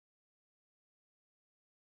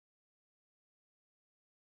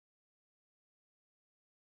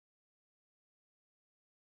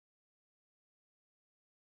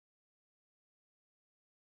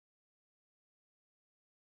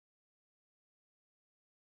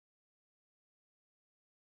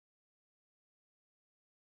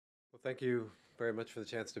Thank you very much for the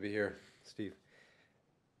chance to be here, Steve.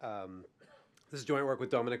 Um, this is joint work with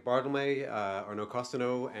Dominick, Bartelme, Arnoud,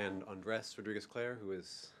 Castinot, and Andres Rodriguez-Clare, who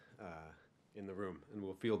is in the room, and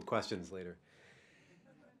will field questions later.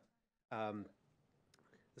 Um,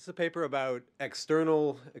 this is a paper about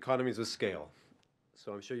external economies of scale.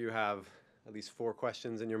 So I'm sure you have at least 4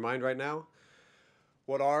 questions in your mind right now.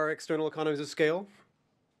 What are external economies of scale?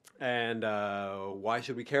 And why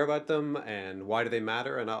should we care about them? And why do they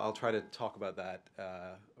matter? And I'll try to talk about that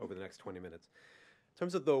over the next 20 minutes. In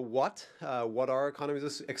terms of the what are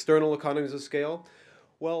external economies of scale?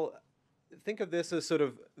 Well, think of this as sort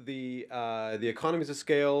of the economies of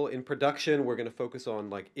scale in production. We're going to focus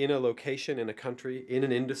on like in a location, in a country, in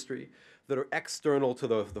an industry that are external to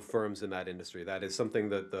the firms in that industry. That is something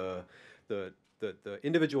that the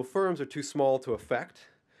individual firms are too small to affect,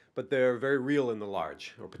 but they're very real in the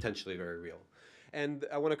large, or potentially very real. And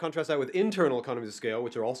I want to contrast that with internal economies of scale,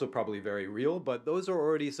 which are also probably very real, but those are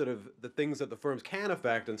already sort of the things that the firms can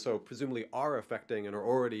affect, and so presumably are affecting and are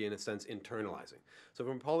already, in a sense, internalizing. So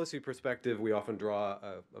from a policy perspective, we often draw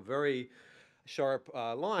a very sharp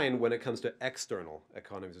line when it comes to external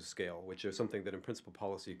economies of scale, which are something that in principle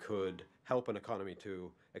policy could help an economy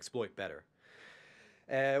to exploit better.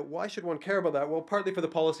 Why should one care about that? Well, partly for the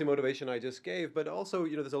policy motivation I just gave, but also,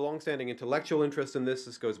 there's a long-standing intellectual interest in this.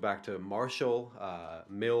 This goes back to Marshall,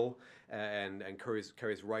 Mill, and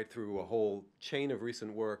carries right through a whole chain of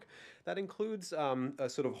recent work. That includes a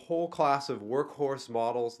sort of whole class of workhorse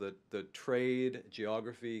models that trade,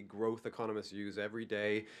 geography, growth economists use every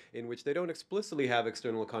day, in which they don't explicitly have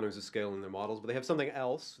external economies of scale in their models, but they have something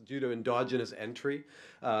else due to endogenous entry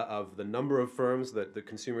of the number of firms that the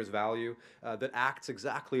consumers value that acts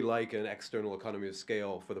exactly like an external economy of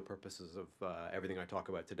scale for the purposes of everything I talk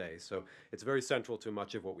about today. So it's very central to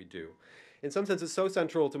much of what we do. In some sense, it's so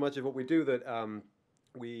central to much of what we do that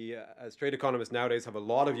we, as trade economists nowadays, have a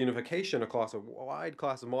lot of unification across a wide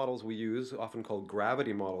class of models we use, often called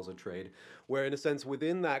gravity models of trade, where in a sense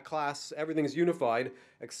within that class everything's unified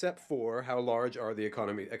except for how large are the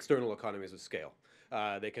external economies of scale.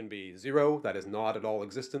 They can be zero, that is not at all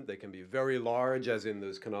existent. They can be very large, as in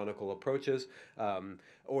those canonical approaches,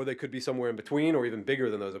 or they could be somewhere in between or even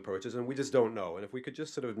bigger than those approaches, and we just don't know. And if we could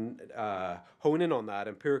just sort of hone in on that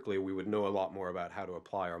empirically, we would know a lot more about how to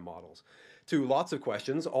apply our models to lots of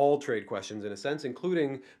questions, all trade questions in a sense,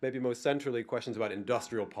 including maybe most centrally questions about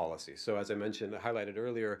industrial policy. So as I mentioned, highlighted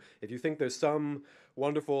earlier, if you think there's some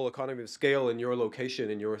wonderful economy of scale in your location,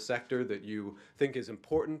 in your sector that you think is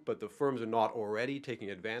important, but the firms are not already taking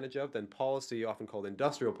advantage of, then policy, often called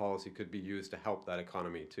industrial policy, could be used to help that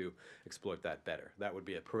economy to exploit that better. That would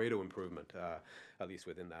be a Pareto improvement, at least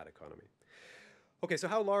within that economy. Okay, so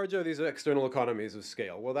how large are these external economies of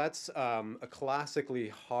scale? Well, that's a classically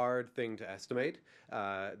hard thing to estimate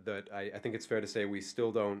that I think it's fair to say we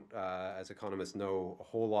still don't, as economists, know a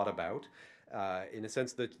whole lot about. In a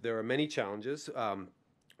sense that there are many challenges.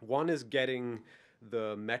 One is getting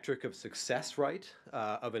the metric of success right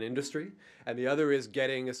of an industry, and the other is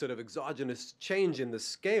getting a sort of exogenous change in the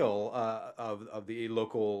scale of the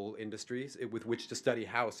local industries with which to study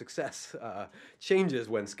how success changes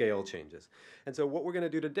when scale changes. And so what we're going to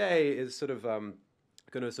do today is sort of going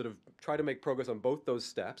to sort of try to make progress on both those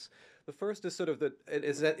steps. The first is sort of that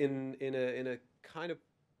in a kind of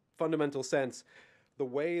fundamental sense, the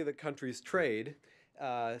way that countries trade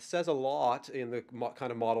says a lot in the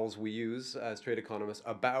kind of models we use as trade economists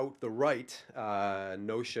about the right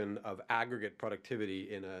notion of aggregate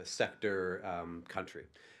productivity in a sector country.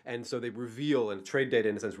 And so they reveal, and trade data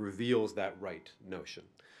in a sense reveals that right notion.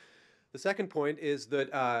 The second point is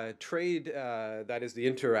that trade, that is the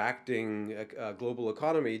interacting global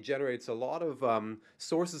economy, generates a lot of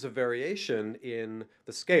sources of variation in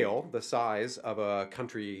the scale, the size of a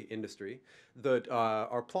country industry that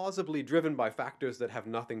are plausibly driven by factors that have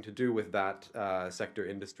nothing to do with that sector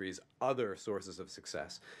industry's other sources of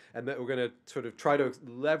success. And that we're going to sort of try to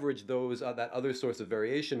leverage those, that other source of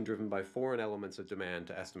variation driven by foreign elements of demand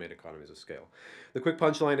to estimate economies of scale. The quick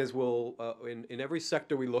punchline is in every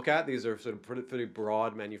sector we look at, these are sort of pretty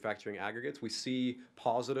broad manufacturing aggregates, we see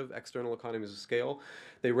positive external economies of scale.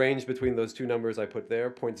 They range between those two numbers I put there,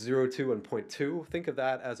 0.02 and 0.2. Think of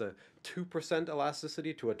that as a 2%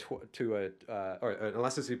 elasticity or an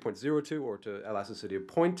elasticity of 0.02 or to elasticity of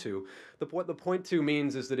 0.2. What the 0.2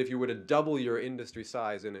 means is that if you were to double your industry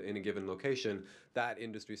size in a given location, that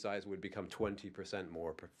industry size would become 20%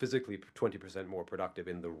 more, physically 20% more productive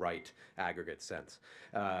in the right aggregate sense.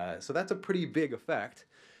 So that's a pretty big effect.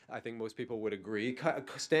 I think most people would agree.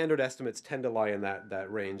 Standard estimates tend to lie in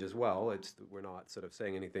that range as well. We're not sort of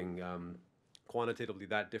saying anything quantitatively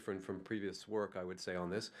that different from previous work, I would say, on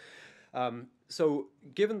this. So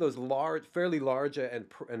given those fairly large and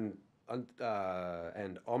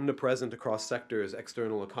omnipresent across sectors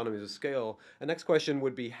external economies of scale, the next question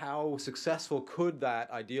would be, how successful could that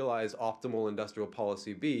idealized optimal industrial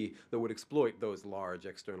policy be that would exploit those large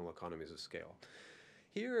external economies of scale?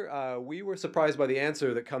 Here, we were surprised by the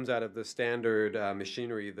answer that comes out of the standard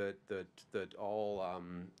machinery that all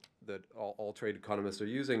trade economists are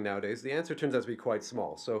using nowadays. The answer turns out to be quite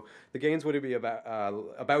small. So the gains would be about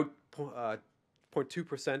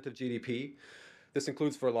 0.2% of GDP. This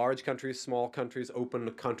includes for large countries, small countries,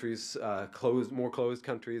 open countries, more closed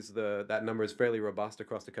countries. That number is fairly robust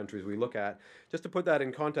across the countries we look at. Just to put that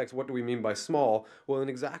in context, what do we mean by small? Well, in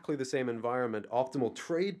exactly the same environment, optimal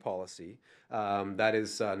trade policy, that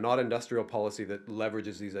is not industrial policy that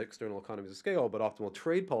leverages these external economies of scale, but optimal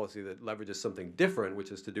trade policy that leverages something different,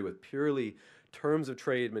 which is to do with purely terms of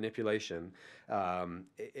trade manipulation,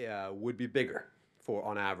 would be bigger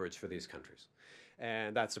on average for these countries.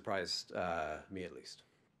 And that surprised me, at least.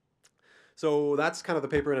 So that's kind of the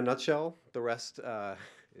paper in a nutshell. The rest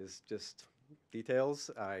is just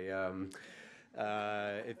details.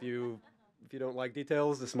 If you don't like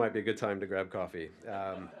details, this might be a good time to grab coffee.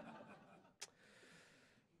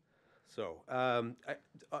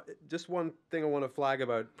 Just one thing I want to flag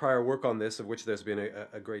about prior work on this, of which there's been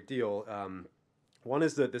a great deal. One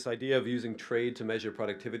is that this idea of using trade to measure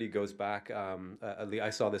productivity goes back,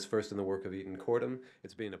 I saw this first in the work of Eaton Cordham.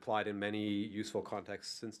 It's been applied in many useful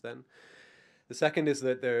contexts since then. The second is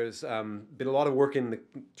that there's been a lot of work in the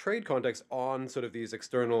trade context on sort of these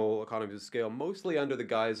external economies of scale, mostly under the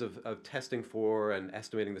guise of testing for and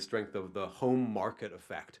estimating the strength of the home market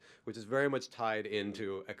effect, which is very much tied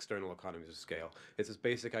into external economies of scale. It's this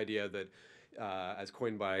basic idea that as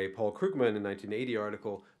coined by Paul Krugman in 1980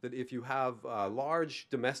 article, that if you have large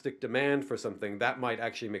domestic demand for something, that might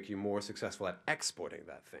actually make you more successful at exporting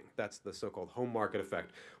that thing. That's the so-called home market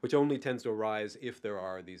effect, which only tends to arise if there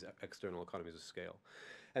are these external economies of scale.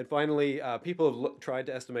 And finally, people have tried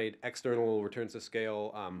to estimate external returns to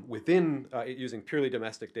scale within using purely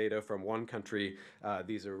domestic data from one country.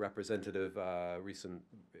 These are representative recent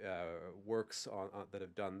works that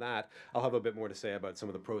have done that. I'll have a bit more to say about some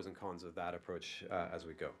of the pros and cons of that approach as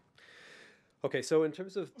we go. Okay, so in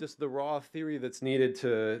terms of just the raw theory that's needed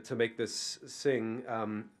to make this sing,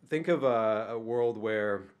 think of a world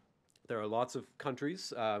where there are lots of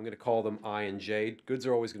countries. I'm going to call them I and J. Goods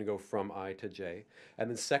are always going to go from I to J. And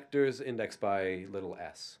then sectors indexed by little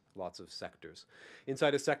s, lots of sectors.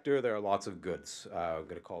 Inside a sector, there are lots of goods. I'm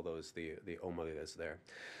going to call those the omoledes there.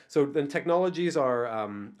 So then technologies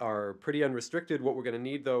are pretty unrestricted. What we're going to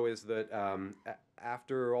need, though, is that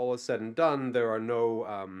after all is said and done, there are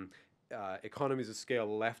no economies of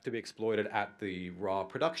scale left to be exploited at the raw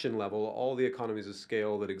production level. All the economies of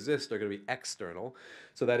scale that exist are going to be external.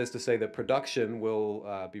 So that is to say that production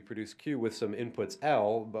will be produced Q with some inputs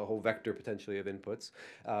L, a whole vector potentially of inputs,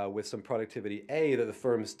 with some productivity A that the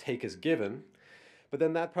firms take as given. But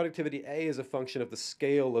then that productivity A is a function of the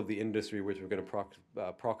scale of the industry, which we're going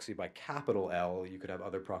to proxy by capital L. You could have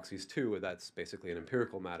other proxies too, that's basically an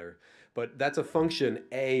empirical matter. But that's a function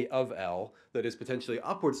A of L that is potentially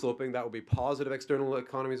upward sloping. That would be positive external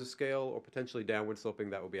economies of scale, or potentially downward sloping.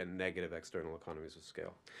 That would be a negative external economies of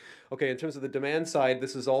scale. Okay, in terms of the demand side,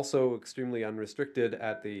 this is also extremely unrestricted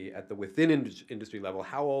at the within industry level.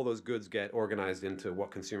 How all those goods get organized into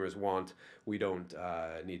what consumers want, we don't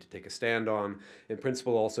need to take a stand on. In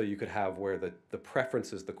principle, also, you could have where the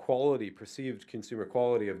preferences, the quality, perceived consumer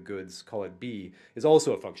quality of goods, call it B, is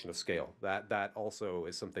also a function of scale. That also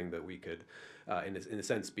is something that we could, in a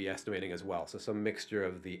sense, be estimating as well. So some mixture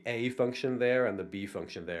of the A function there and the B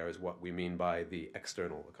function there is what we mean by the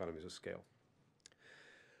external economies of scale.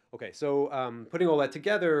 Okay, so putting all that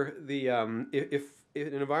together, if in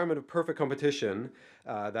an environment of perfect competition,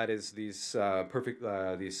 that is these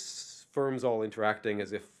firms all interacting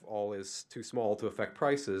as if all is too small to affect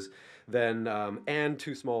prices, then and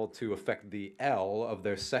too small to affect the L of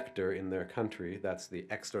their sector in their country, that's the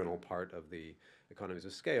external part of the economies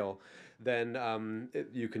of scale, then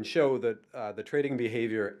you can show that the trading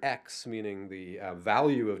behavior X, meaning the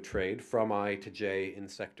value of trade from I to J in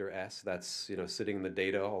sector S, that's sitting in the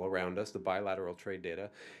data all around us, the bilateral trade data,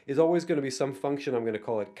 is always going to be some function, I'm going to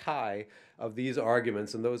call it chi, of these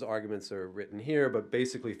arguments, and those arguments are written here, but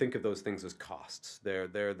basically think of those things as costs. They're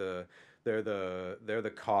the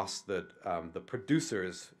costs that the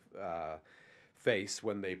producers face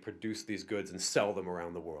when they produce these goods and sell them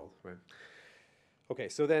around the world, right? Okay,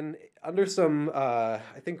 so then under some, I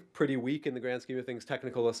think pretty weak in the grand scheme of things,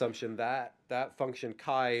 technical assumption that function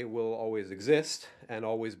chi will always exist and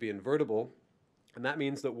always be invertible, And that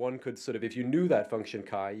means that one could sort of, if you knew that function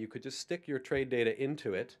chi, you could just stick your trade data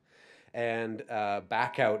into it and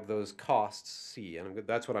back out those costs C. And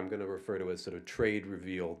that's what I'm going to refer to as sort of trade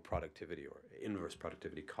revealed productivity or inverse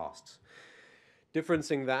productivity costs.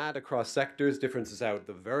 Differencing that across sectors differences out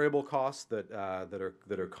the variable costs that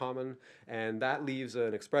are common, and that leaves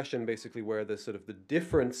an expression basically where the sort of the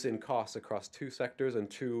difference in costs across two sectors and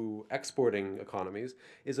two exporting economies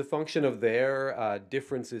is a function of their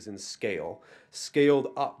differences in scale, scaled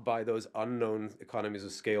up by those unknown economies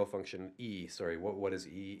of scale function E. Sorry, what is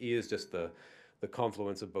E? E is just the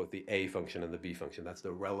confluence of both the A function and the B function. That's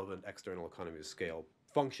the relevant external economies of scale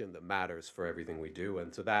function that matters for everything we do,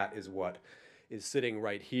 and so that is what is sitting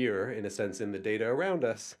right here, in a sense, in the data around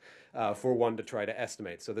us for one to try to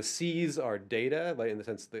estimate. So the C's are data, like in the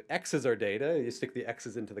sense the X's are data. You stick the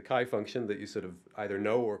X's into the chi function that you sort of either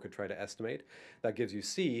know or could try to estimate. That gives you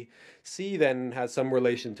C. C then has some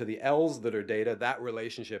relation to the L's that are data. That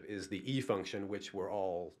relationship is the E function, which we're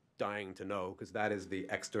all dying to know, because that is the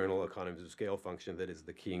external economies of scale function that is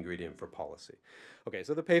the key ingredient for policy. Okay,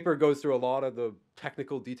 so the paper goes through a lot of the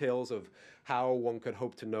technical details of how one could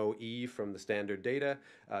hope to know E from the standard data.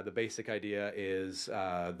 The basic idea is,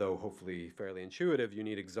 though hopefully fairly intuitive, you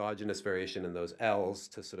need exogenous variation in those L's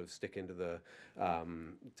to sort of stick into the,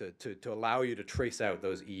 to allow you to trace out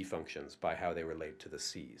those E functions by how they relate to the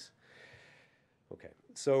C's. Okay,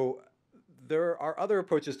 so there are other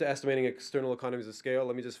approaches to estimating external economies of scale.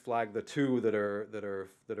 Let me just flag the two that are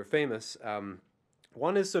famous.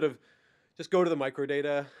 One is sort of just go to the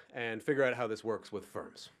microdata and figure out how this works with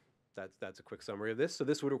firms. That's a quick summary of this. So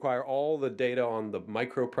this would require all the data on the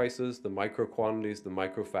micro prices, the micro quantities, the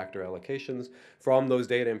micro factor allocations. From those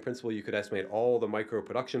data, in principle, you could estimate all the micro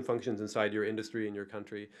production functions inside your industry in your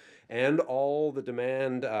country, and all the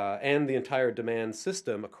demand and the entire demand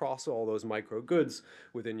system across all those micro goods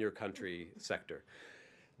within your country sector.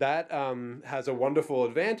 That has a wonderful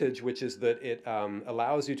advantage, which is that it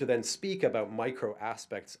allows you to then speak about micro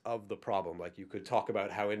aspects of the problem. Like you could talk about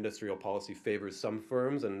how industrial policy favors some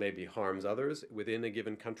firms and maybe harms others within a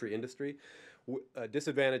given country industry. A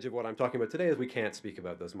disadvantage of what I'm talking about today is we can't speak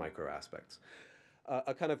about those micro aspects.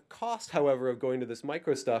 A kind of cost, however, of going to this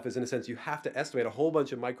micro stuff is, in a sense, you have to estimate a whole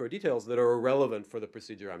bunch of micro details that are irrelevant for the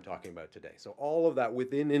procedure I'm talking about today. So all of that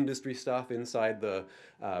within industry stuff inside the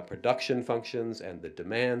production functions and the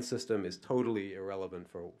demand system is totally irrelevant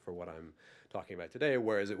for what I'm talking about today,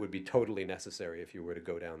 whereas it would be totally necessary if you were to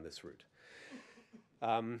go down this route.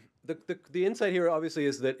 The insight here obviously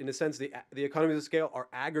is that, in a sense, the economies of scale are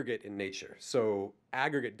aggregate in nature. So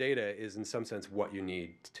aggregate data is, in some sense, what you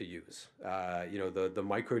need to use. You know, the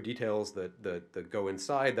micro details that go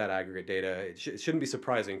inside that aggregate data, it shouldn't be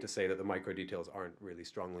surprising to say that the micro details aren't really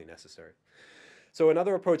strongly necessary. So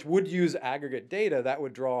another approach would use aggregate data that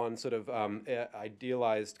would draw on sort of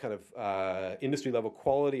idealized kind of industry level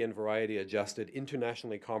quality and variety adjusted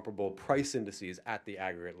internationally comparable price indices at the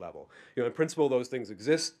aggregate level. You know, in principle, those things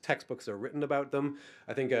exist. Textbooks are written about them.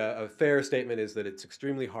 I think a fair statement is that it's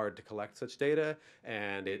extremely hard to collect such data,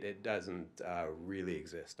 and it doesn't really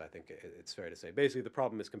exist. I think it's fair to say. Basically, the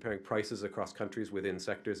problem is comparing prices across countries within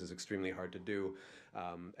sectors is extremely hard to do.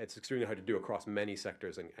 It's extremely hard to do across many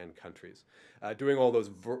sectors and countries. Doing all those,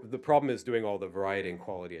 the problem is doing all the variety and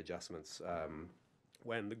quality adjustments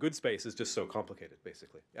when the good space is just so complicated,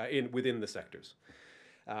 basically, within the sectors.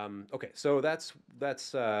 Okay, so those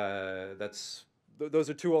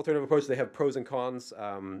are two alternative approaches. They have pros and cons.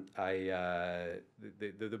 The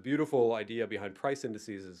beautiful idea behind price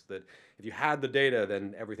indices is that if you had the data,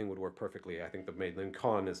 then everything would work perfectly. I think the main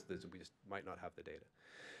con is that we just might not have the data.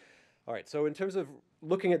 All right, so in terms of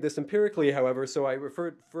looking at this empirically, however, so I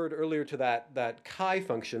referred earlier to that chi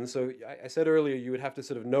function. So I said earlier you would have to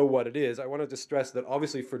sort of know what it is. I wanted to stress that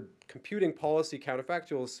obviously for computing policy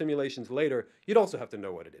counterfactual simulations later, you'd also have to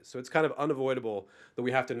know what it is. So it's kind of unavoidable that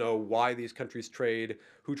we have to know why these countries trade,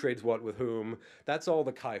 who trades what with whom. That's all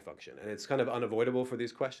the chi function, and it's kind of unavoidable for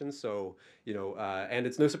these questions. So, you know, and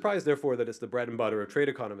it's no surprise, therefore, that it's the bread and butter of trade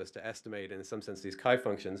economists to estimate, in some sense, these chi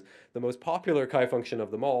functions. The most popular chi function of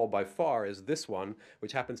them all, by far, is this one,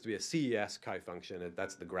 which happens to be a CES chi function, and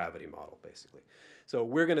that's the gravity model, basically. So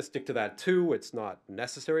we're going to stick to that too. It's not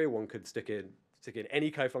necessary. One could stick in any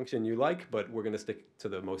chi function you like, but we're going to stick to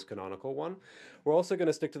the most canonical one. We're also going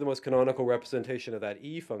to stick to the most canonical representation of that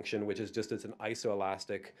E function, which is just as an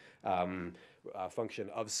isoelastic function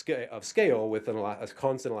of scale with a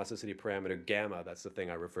constant elasticity parameter gamma. That's the thing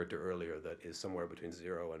I referred to earlier that is somewhere between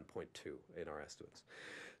 0 and 0.2 in our estimates.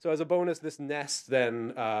 So as a bonus, this nests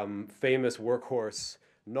then famous workhorse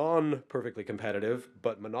non-perfectly competitive,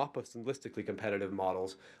 but monopolistically competitive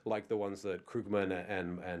models like the ones that Krugman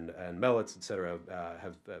and Melitz, et cetera,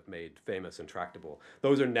 have made famous and tractable.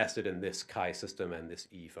 Those are nested in this chi system and this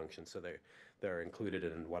E function, so they're included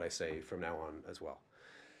in what I say from now on as well.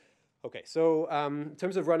 Okay, so in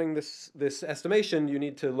terms of running this estimation, you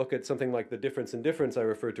need to look at something like the difference in difference I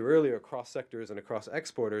referred to earlier across sectors and across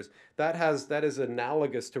exporters. That is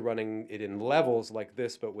analogous to running it in levels like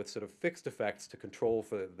this, but with sort of fixed effects to control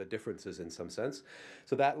for the differences in some sense.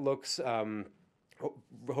 So that looks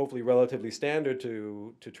hopefully relatively standard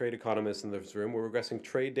to trade economists in this room. We're regressing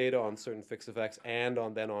trade data on certain fixed effects and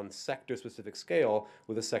then on sector-specific scale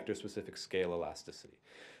with a sector-specific scale elasticity.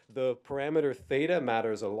 The parameter theta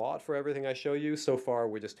matters a lot for everything I show you. So far,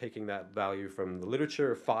 we're just taking that value from the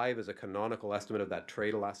literature. 5 is a canonical estimate of that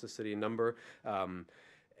trade elasticity number.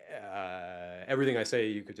 Everything I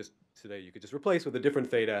say today you could just replace with a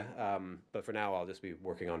different theta, but for now I'll just be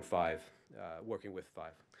working on 5, working with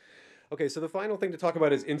 5. Okay, so the final thing to talk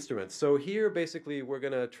about is instruments. So here, basically, we're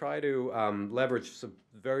going to try to leverage some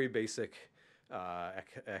very basic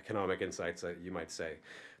economic insights, you might say.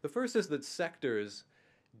 The first is that sectors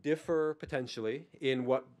differ potentially in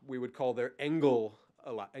what we would call their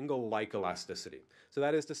Engel-like elasticity. So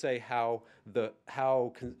that is to say how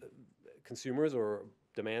consumers or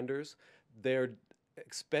demanders, their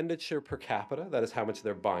expenditure per capita, that is how much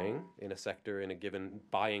they're buying in a sector in a given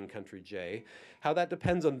buying country J, how that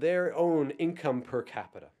depends on their own income per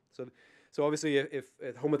capita. So obviously, if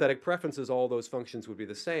homothetic preferences, all those functions would be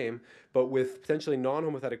the same, but with potentially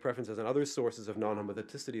non-homothetic preferences and other sources of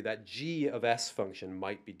non-homotheticity, that G of S function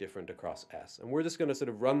might be different across S. And we're just going to sort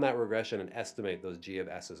of run that regression and estimate those G of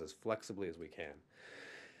S's as flexibly as we can.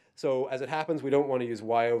 So as it happens, we don't want to use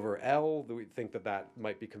Y over L. We think that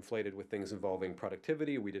might be conflated with things involving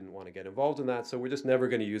productivity. We didn't want to get involved in that, so we're just never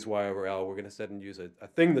going to use Y over L. We're going to instead use a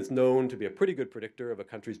thing that's known to be a pretty good predictor of a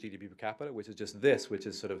country's GDP per capita, which is just this, which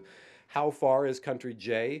is sort of how far is country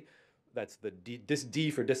J. That's the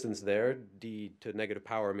D for distance there. D to negative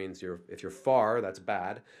power means if you're far, that's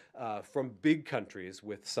bad. From big countries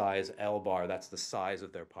with size L bar, that's the size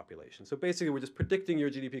of their population. So basically, we're just predicting your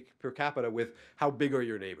GDP per capita with how big are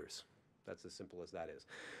your neighbors. That's as simple as that is.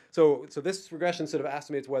 So this regression sort of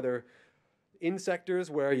estimates whether in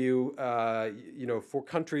sectors where for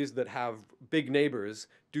countries that have big neighbors,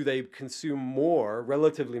 do they consume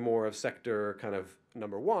relatively more of sector kind of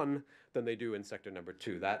number 1 than they do in sector number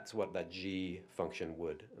 2. That's what that G function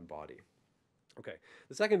would embody. Okay,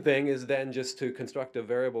 the second thing is then just to construct a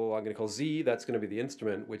variable I'm going to call Z. That's going to be the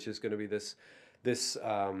instrument, which is going to be this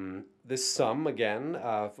sum again.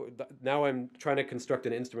 Now I'm trying to construct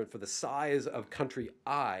an instrument for the size of country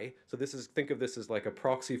I. So think of this as like a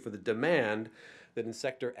proxy for the demand that in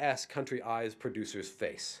sector S, country I's producers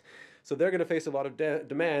face. So they're going to face a lot of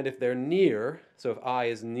demand if they're near, so if I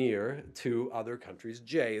is near to other countries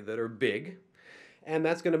J that are big. And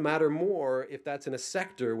that's going to matter more if that's in a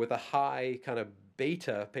sector with a high kind of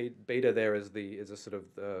beta. Beta there is a sort of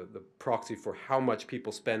the proxy for how much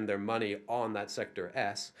people spend their money on that sector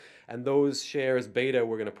S. And those shares beta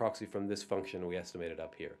we're going to proxy from this function we estimated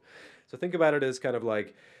up here. So think about it as kind of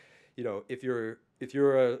like, if you're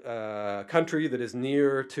a country that is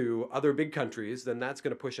near to other big countries, then that's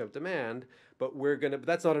going to push up demand. But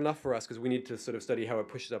that's not enough for us because we need to sort of study how it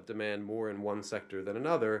pushes up demand more in one sector than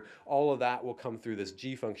another. All of that will come through this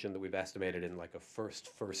G function that we've estimated in like a first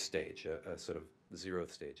stage, a sort of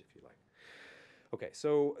 0th stage, if you like. Okay,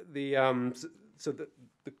 so the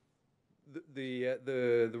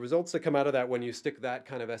results that come out of that when you stick that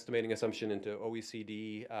kind of estimating assumption into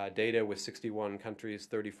OECD data with 61 countries,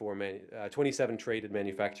 27 traded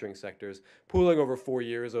manufacturing sectors, pooling over 4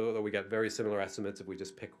 years, although we get very similar estimates if we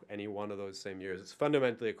just pick any one of those same years. It's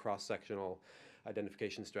fundamentally a cross-sectional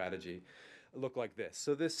identification strategy. Look like this.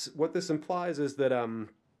 So what this implies is that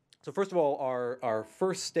so first of all, our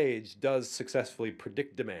first stage does successfully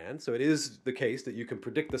predict demand. So it is the case that you can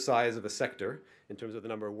predict the size of a sector in terms of the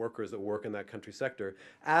number of workers that work in that country sector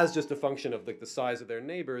as just a function of the size of their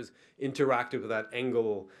neighbors interacted with that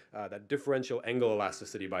angle, that differential angle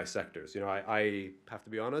elasticity by sectors. I have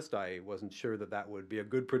to be honest, I wasn't sure that would be a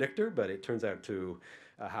good predictor, but it turns out to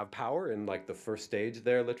have power in like the first stage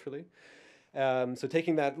there, literally. So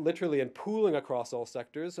taking that literally and pooling across all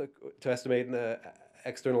sectors to estimate the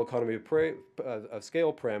external economy of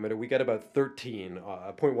scale parameter, we get about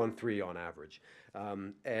 0.13 on average.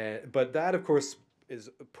 But that, of course, is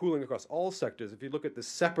pooling across all sectors. If you look at this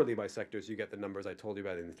separately by sectors, you get the numbers I told you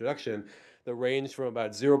about in the introduction that range from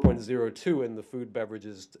about 0.02 in the food,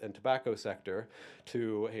 beverages, and tobacco sector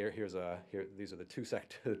to these are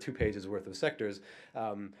the 2 pages worth of sectors.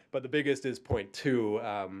 But the biggest is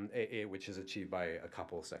 0.2, which is achieved by a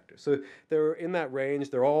couple of sectors. So they're in that range.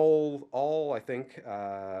 They're all I think.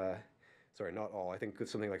 Sorry, not all. I think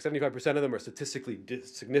something like 75% of them are statistically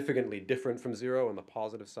significantly different from zero on the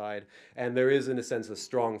positive side. And there is, in a sense, a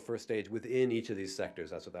strong first stage within each of these sectors.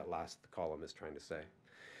 That's what that last column is trying to say.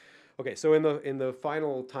 Okay, so in the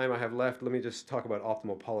final time I have left, let me just talk about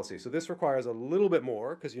optimal policy. So this requires a little bit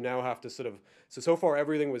more because you now have to so far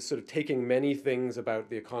everything was sort of taking many things about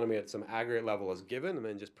the economy at some aggregate level as given and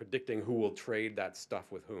then just predicting who will trade that stuff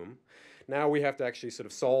with whom. Now we have to actually sort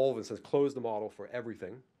of solve and close the model for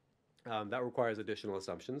everything. That requires additional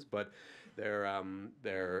assumptions, but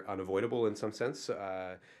they're unavoidable in some sense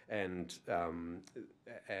and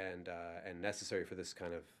necessary for this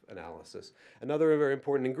kind of analysis. Another very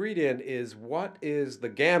important ingredient is what is the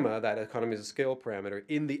gamma, that economies of scale parameter,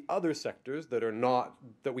 in the other sectors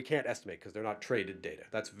that we can't estimate because they're not traded data.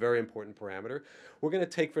 That's a very important parameter. We're going to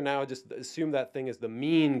take for now, just assume that thing is the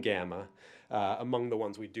mean gamma among the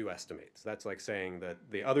ones we do estimate. So that's like saying that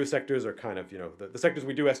the other sectors are kind of, the sectors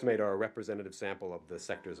we do estimate are a representative sample of the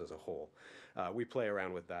sectors as a whole. We play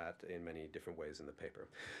around with that in many different ways in the paper.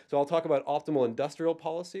 So I'll talk about optimal industrial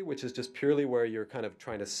policy, which is just purely where you're kind of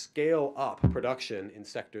trying to scale up production in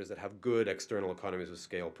sectors that have good external economies of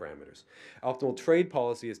scale parameters. Optimal trade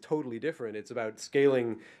policy is totally different. It's about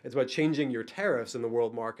scaling, it's about changing your tariffs in the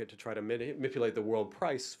world market to try to manipulate the world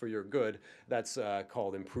price for your good. That's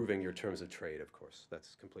called improving your terms of trade, of course.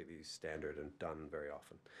 That's completely standard and done very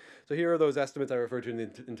often. So here are those estimates I referred to in the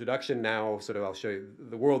introduction. Now I'll show you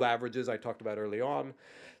the world averages I talked about early on.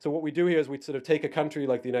 So what we do here is we sort of take a country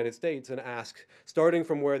like the United States and ask, starting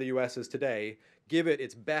from where the US is today, give it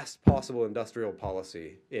its best possible industrial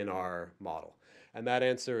policy in our model. And that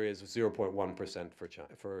answer is 0.1%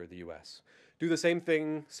 for the US. Do the same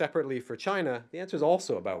thing separately for China, the answer is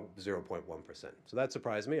also about 0.1%. So that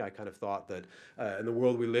surprised me. I kind of thought that in the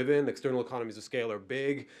world we live in, external economies of scale are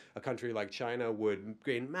big. A country like China would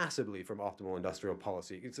gain massively from optimal industrial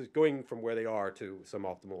policy. It's going from where they are to some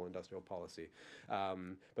optimal industrial policy.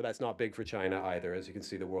 But that's not big for China either, as you can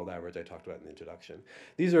see the world average I talked about in the introduction.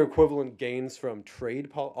 These are equivalent gains from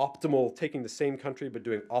taking the same country but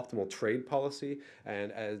doing optimal trade policy.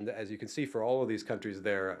 And as you can see, for all of these countries,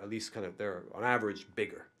 they're at least they're on average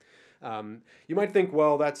bigger. You might think,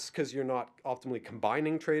 well, that's because you're not optimally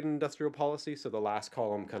combining trade and industrial policy. So the last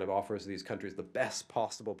column kind of offers these countries the best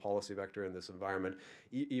possible policy vector in this environment.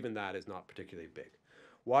 Even that is not particularly big.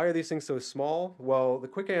 Why are these things so small? Well, the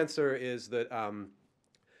quick answer is that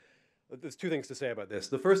there's 2 things to say about this.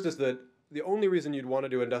 The first is that the only reason you'd want to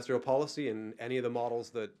do industrial policy in any of the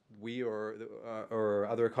models that we or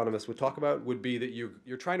other economists would talk about would be that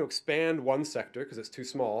you're trying to expand one sector because it's too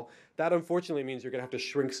small. That unfortunately means you're going to have to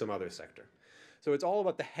shrink some other sector. So it's all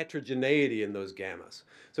about the heterogeneity in those gammas.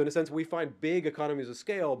 So in a sense, we find big economies of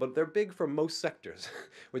scale, but they're big for most sectors,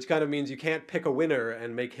 which kind of means you can't pick a winner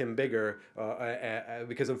and make him bigger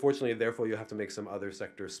because unfortunately, therefore, you have to make some other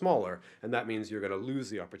sector smaller. And that means you're going to lose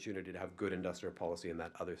the opportunity to have good industrial policy in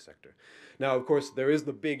that other sector. Now, of course, there is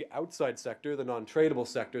the big outside sector, the non-tradable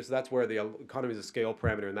sector. So that's where the economies of scale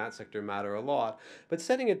parameter in that sector matter a lot. But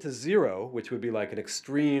setting it to 0, which would be like an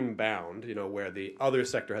extreme bound, where the other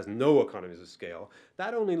sector has no economies of scale,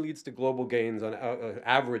 that only leads to global gains on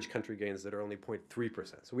average country gains that are only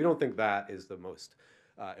 0.3%. So we don't think that is the most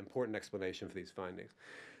important explanation for these findings.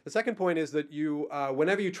 The second point is that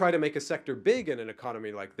whenever you try to make a sector big in an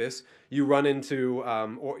economy like this, you run into,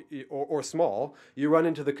 or small, you run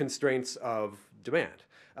into the constraints of demand.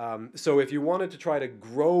 So if you wanted to try to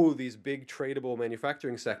grow these big tradable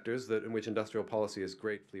manufacturing sectors in which industrial policy is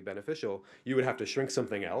greatly beneficial, you would have to shrink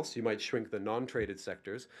something else. You might shrink the non-traded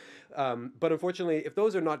sectors. But unfortunately, if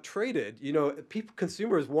those are not traded,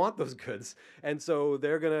 consumers want those goods. And so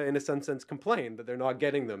they're going to, in a sense, complain that they're not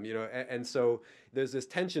getting them. And so there's this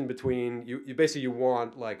tension between, you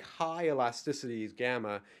want like high elasticities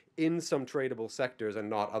gamma in some tradable sectors and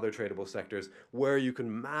not other tradable sectors where you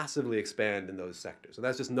can massively expand in those sectors. So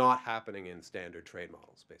that's just not happening in standard trade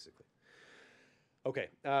models, basically. Okay,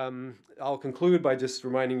 I'll conclude by just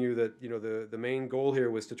reminding you that the main goal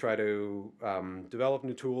here was to try to develop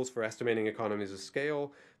new tools for estimating economies of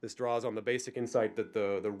scale. This draws on the basic insight that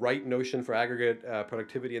the right notion for aggregate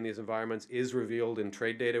productivity in these environments is revealed in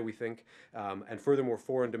trade data, we think. And furthermore,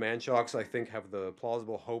 foreign demand shocks, I think, have the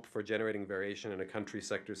plausible hope for generating variation in a country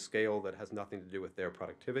sector's scale that has nothing to do with their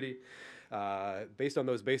productivity. Based on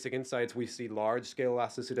those basic insights, we see large-scale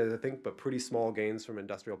elasticities, I think, but pretty small gains from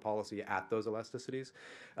industrial policy at those elasticities.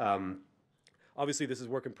 Obviously, this is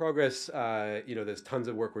work in progress. There's tons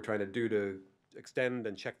of work we're trying to do to extend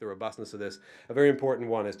and check the robustness of this. A very important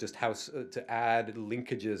one is just how to add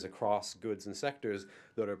linkages across goods and sectors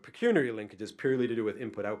that are pecuniary linkages purely to do with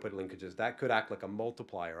input-output linkages. That could act like a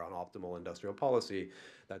multiplier on optimal industrial policy.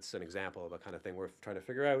 That's an example of a kind of thing we're trying to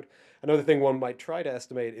figure out. Another thing one might try to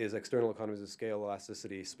estimate is external economies of scale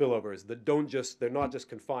elasticity spillovers that they're not just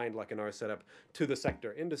confined, like in our setup, to the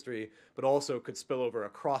sector industry, but also could spill over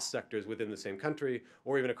across sectors within the same country,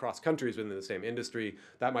 or even across countries within the same industry.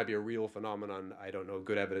 That might be a real phenomenon. I don't know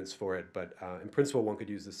good evidence for it, but in principle, one could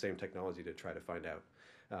use the same technology to try to find out.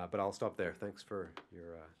 But I'll stop there. Thanks for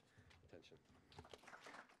your attention.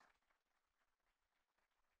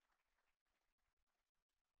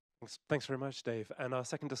 Thanks very much, Dave. And our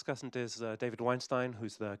second discussant is David Weinstein,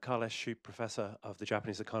 who's the Carl S. Shoup Professor of the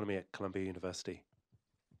Japanese Economy at Columbia University.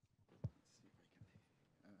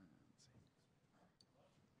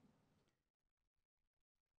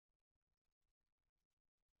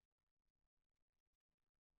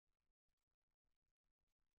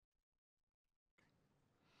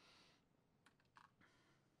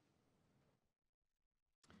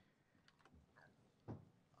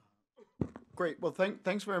 Great. Well,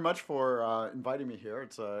 thanks very much for inviting me here.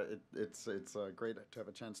 It's great to have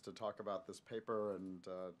a chance to talk about this paper and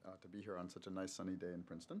to be here on such a nice sunny day in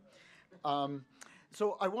Princeton.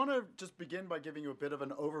 So I want to just begin by giving you a bit of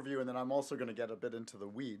an overview, and then I'm also going to get a bit into the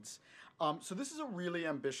weeds. So this is a really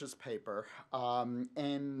ambitious paper,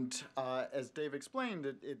 and as Dave explained,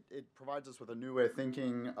 it provides us with a new way of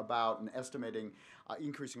thinking about and estimating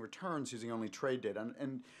increasing returns using only trade data.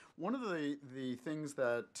 And one of the things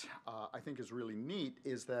that I think is really neat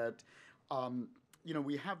is that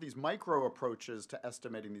we have these micro approaches to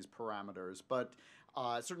estimating these parameters, but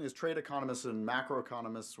certainly as trade economists and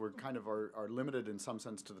macroeconomists, we're kind of are limited in some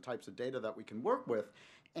sense to the types of data that we can work with,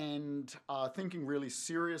 and thinking really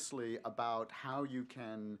seriously about how you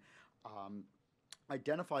can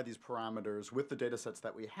identify these parameters with the data sets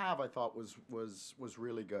that we have, I thought was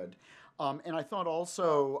really good. And I thought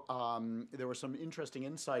also there were some interesting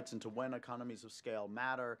insights into when economies of scale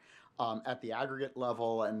matter at the aggregate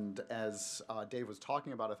level. And as Dave was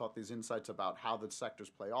talking about, I thought these insights about how the sectors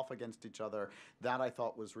play off against each other, that I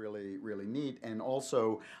thought was really, really neat. And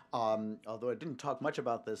also, although I didn't talk much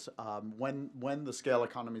about this, when the scale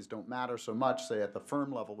economies don't matter so much, say at the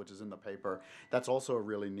firm level, which is in the paper, that's also a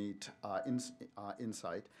really neat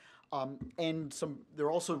insight. And there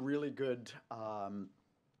are also really good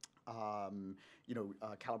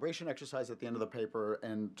calibration exercise at the end of the paper,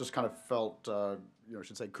 and just kind of felt, I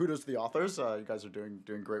should say kudos to the authors. You guys are doing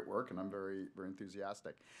great work, and I'm very, very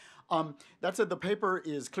enthusiastic. That said, the paper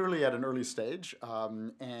is clearly at an early stage,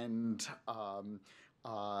 and there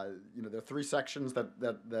are three sections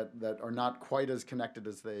that are not quite as connected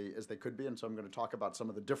as they could be, and so I'm going to talk about some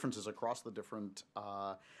of the differences across the different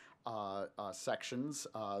sections.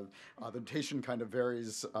 The notation kind of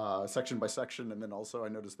varies section by section, and then also I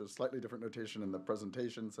noticed there's slightly different notation in the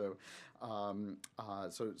presentation, so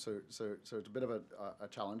it's a bit of a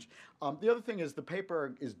challenge. The other thing is the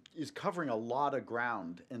paper is covering a lot of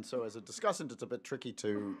ground, and so as a discussant, it's a bit tricky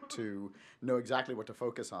to know exactly what to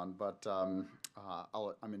focus on, but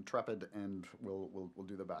I'm intrepid and we'll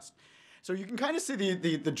do the best. So you can kind of see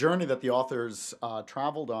the journey that the authors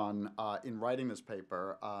traveled on in writing this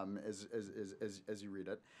paper as you read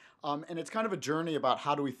it. And it's kind of a journey about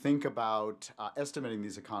how do we think about estimating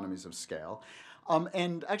these economies of scale.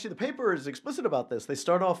 And actually, the paper is explicit about this. They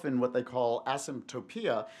start off in what they call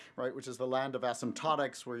asymptopia, right, which is the land of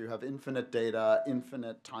asymptotics, where you have infinite data,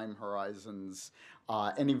 infinite time horizons.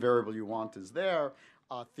 Any variable you want is there.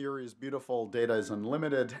 Theory is beautiful, data is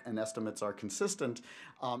unlimited, and estimates are consistent,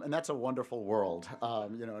 and that's a wonderful world.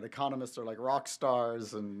 And economists are like rock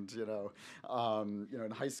stars, and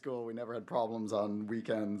in high school we never had problems on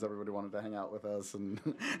weekends. Everybody wanted to hang out with us, and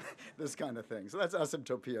this kind of thing. So that's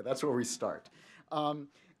asymptopia. That's where we start.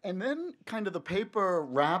 And then kind of the paper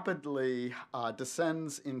rapidly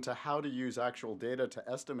descends into how to use actual data to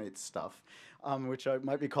estimate stuff, which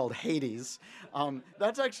might be called Hades.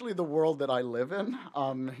 That's actually the world that I live in,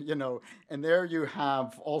 and there you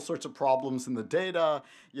have all sorts of problems in the data,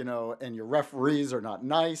 and your referees are not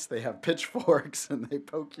nice. They have pitchforks and they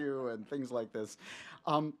poke you and things like this.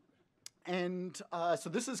 And so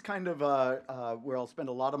this is kind of where I'll spend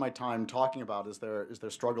a lot of my time talking about is their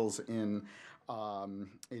struggles in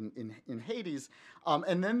Hades,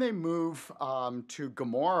 and then they move to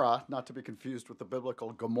Gomorrah, not to be confused with the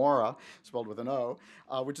biblical Gomorrah, spelled with an O,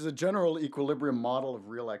 which is a general equilibrium model of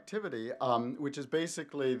real activity, which is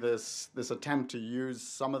basically this attempt to use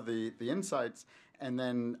some of the insights and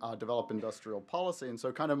then develop industrial policy. And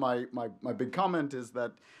so kind of my big comment is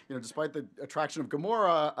that, despite the attraction of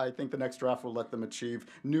Gomorrah, I think the next draft will let them achieve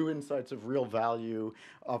new insights of real value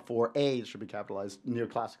for it should be capitalized,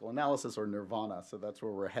 neoclassical analysis or nirvana. So that's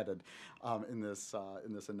where we're headed in this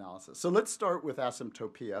analysis. So let's start with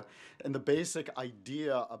asymptopia and the basic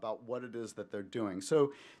idea about what it is that they're doing.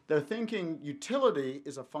 So they're thinking utility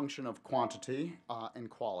is a function of quantity and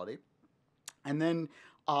quality. And then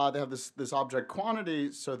they have this object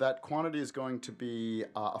quantity, so that quantity is going to be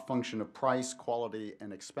a function of price, quality,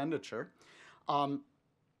 and expenditure. And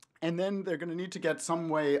then they're going to need to get some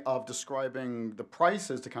way of describing the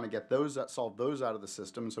prices to kind of get those, solve those out of the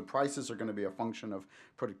system. So prices are going to be a function of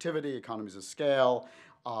productivity, economies of scale,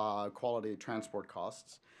 quality, transport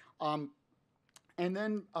costs. And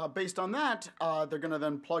then based on that, they're going to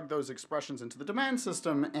then plug those expressions into the demand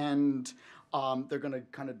system, and they're going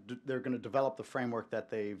to develop the framework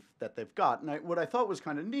that they've got. And what I thought was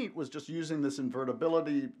kind of neat was just using these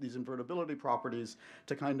invertibility properties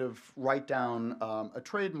to kind of write down a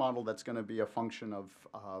trade model that's going to be a function of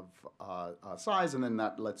size, and then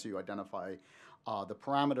that lets you identify the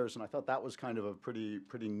parameters, and I thought that was kind of a pretty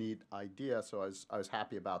neat idea, so I was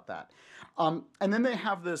happy about that. And then they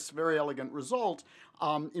have this very elegant result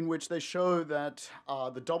in which they show that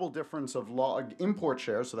the double difference of log import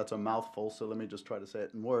share, so that's a mouthful, so let me just try to say it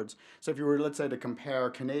in words. So if you were, let's say, to compare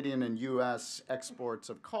Canadian and U.S. exports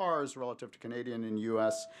of cars relative to Canadian and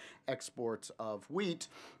U.S. exports of wheat,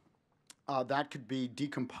 that could be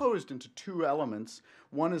decomposed into two elements.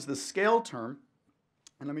 One is the scale term.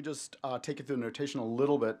 And let me just take you through the notation a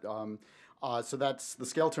little bit. So that's the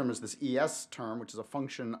scale term is this ES term, which is a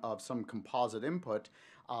function of some composite input.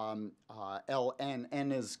 LN,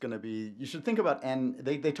 N is going to be, you should think about N,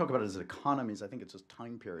 they talk about it as economies. I think it's just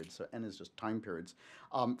time periods. So N is just time periods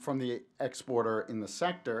from the exporter in the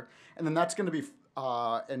sector. And then that's going to be,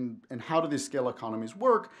 and how do these scale economies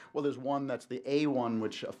work? Well, there's one that's the A1,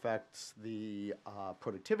 which affects the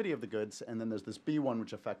productivity of the goods, and then there's this B1,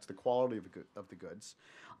 which affects the quality of the goods.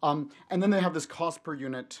 And then they have this cost per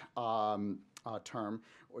unit term,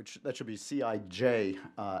 that should be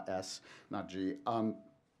CIJS, not G,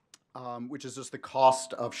 which is just the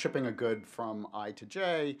cost of shipping a good from I to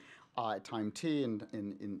J at time T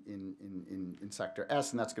in sector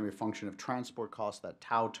S, and that's going to be a function of transport cost, that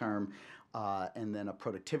tau term, and then a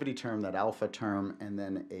productivity term, that alpha term, and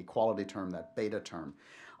then a quality term, that beta term.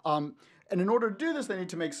 And in order to do this, they need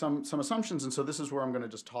to make some assumptions, and so this is where I'm going to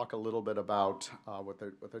just talk a little bit about what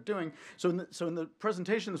they're doing. So in the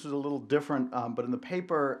presentation, this was a little different, but in the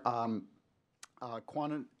paper,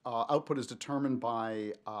 output is determined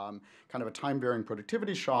by kind of a time-varying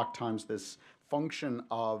productivity shock times this function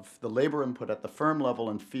of the labor input at the firm level,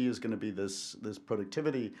 and phi is going to be this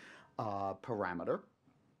productivity parameter.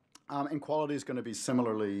 And quality is going to be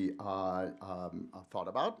similarly thought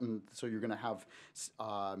about, and so you're going to have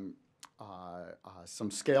some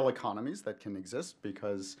scale economies that can exist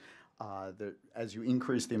because as you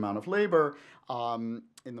increase the amount of labor in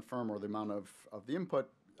the firm or the amount of the input,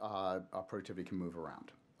 productivity can move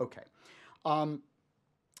around. Okay.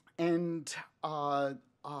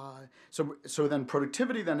 So then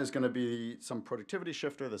productivity then is going to be some productivity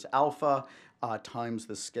shifter, this alpha, times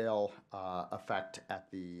the scale effect at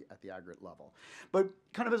the aggregate level. But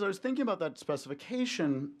kind of as I was thinking about that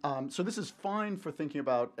specification, so this is fine for thinking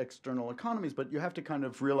about external economies, but you have to kind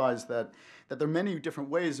of realize that there are many different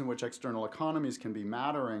ways in which external economies can be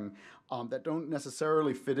mattering that don't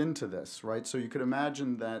necessarily fit into this, right? So you could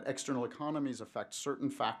imagine that external economies affect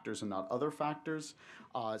certain factors and not other factors.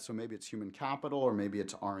 So maybe it's human capital, or maybe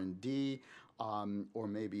it's R&D, or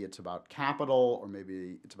maybe it's about capital, or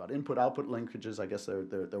maybe it's about input-output linkages. I guess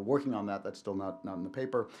they're working on that. That's still not in the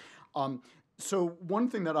paper. So one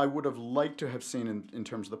thing that I would have liked to have seen in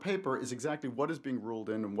terms of the paper is exactly what is being ruled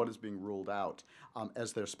in and what is being ruled out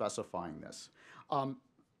as they're specifying this.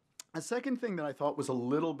 A second thing that I thought was a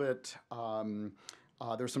little bit,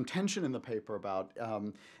 there's some tension in the paper about,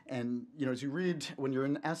 and as you read, when you're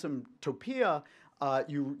in asymptopia,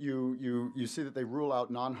 you see that they rule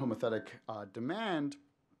out non-homothetic demand.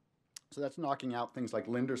 So that's knocking out things like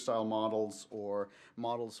Linder-style models or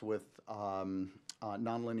models with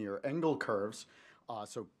nonlinear Engel curves.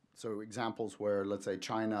 So examples where, let's say,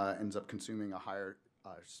 China ends up consuming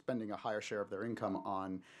spending a higher share of their income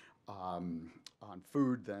on on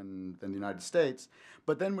food than the United States.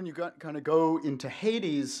 But then when you kind of go into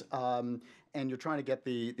Hades, and you're trying to get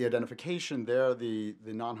the identification there, the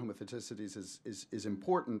non-homotheticity is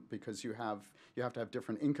important because you have to have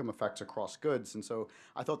different income effects across goods. And so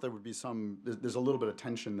I thought there would be there's a little bit of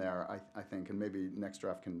tension there, I think, and maybe next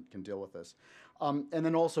draft can deal with this. And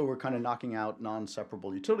then also we're kind of knocking out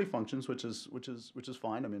non-separable utility functions, which is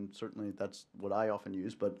fine. I mean, certainly that's what I often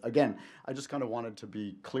use. But again, I just kind of wanted to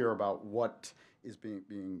be clear about what is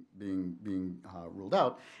being ruled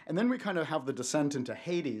out. And then we kind of have the descent into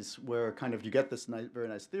Hades, where kind of you get this very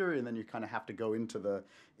nice theory, and then you kind of have to go into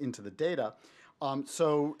the data.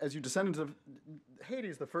 So as you descend into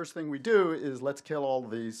Hades, the first thing we do is let's kill all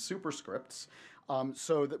these superscripts.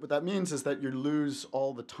 So what that means is that you lose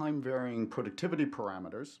all the time-varying productivity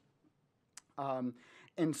parameters.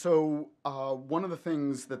 And so one of the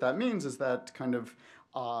things that means is that kind of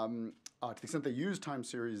to the extent they use time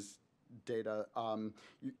series data,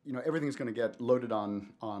 everything's going to get loaded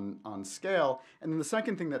on scale. And then the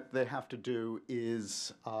second thing that they have to do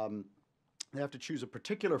is they have to choose a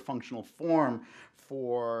particular functional form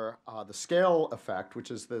for the scale effect,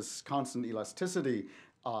 which is this constant elasticity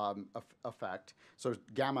effect. So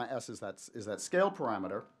gamma s is that scale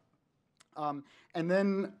parameter. And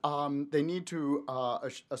then they need to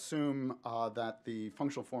assume that the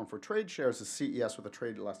functional form for trade shares is CES with a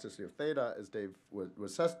trade elasticity of theta, as Dave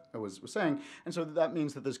was saying. And so that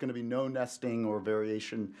means that there's going to be no nesting or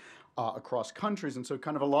variation across countries. And so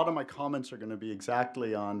kind of a lot of my comments are going to be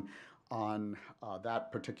exactly on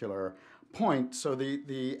that particular point. So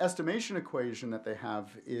the estimation equation that they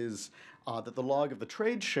have is that the log of the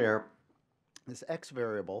trade share, this x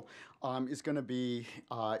variable, is going to be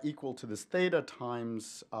equal to this theta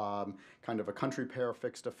times kind of a country pair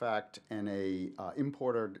fixed effect and a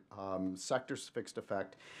importer sectors fixed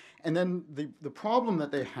effect. And then the problem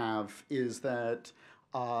that they have is that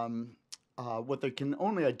what they can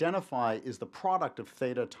only identify is the product of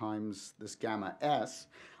theta times this gamma s.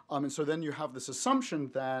 And so then you have this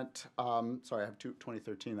assumption that, sorry, I have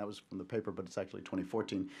 2013, that was from the paper, but it's actually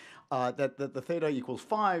 2014, that the theta equals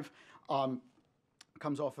 5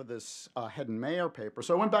 comes off of this Head and Mayer paper.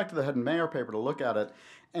 So I went back to the Head and Mayer paper to look at it,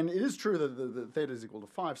 and it is true that the theta is equal to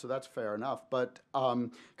 5, so that's fair enough, but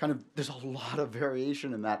kind of there's a lot of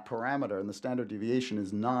variation in that parameter, and the standard deviation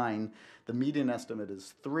is 9, the median estimate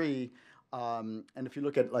is 3, and if you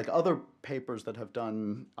look at like other papers that have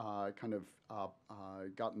done kind of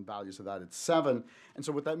gotten values of that, it's 7. And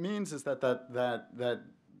so what that means is that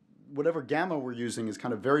whatever gamma we're using is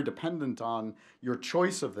kind of very dependent on your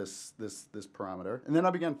choice of this parameter. And then I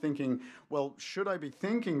began thinking, well, should I be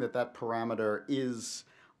thinking that parameter is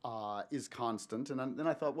constant? And then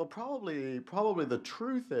I thought, well, probably the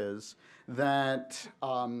truth is that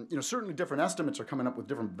certainly different estimates are coming up with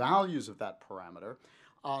different values of that parameter.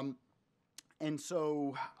 And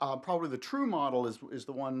so probably the true model is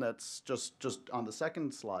the one that's just on the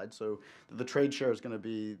second slide. So the trade share is going to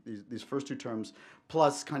be these first two terms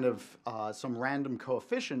plus kind of some random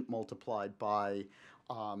coefficient multiplied by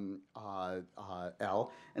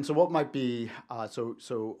L. And so what might be,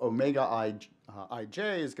 so omega ij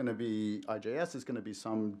is going to be, ijs is going to be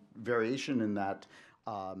some variation in that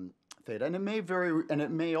theta. And it may vary, and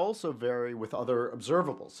it may also vary with other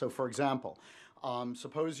observables. So for example,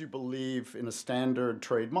 suppose you believe in a standard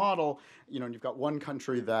trade model, and you've got one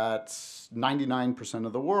country that's 99%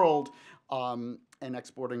 of the world and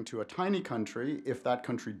exporting to a tiny country. If that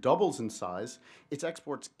country doubles in size, its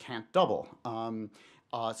exports can't double.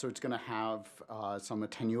 So it's going to have some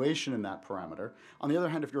attenuation in that parameter. On the other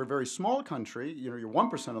hand, if you're a very small country, you're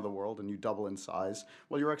 1% of the world and you double in size,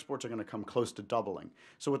 well, your exports are going to come close to doubling.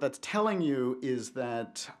 So what that's telling you is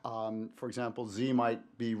that, for example, Z might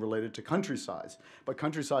be related to country size, but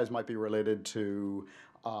country size might be related to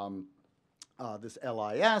this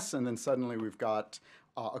LIS, and then suddenly we've got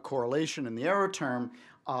a correlation in the error term.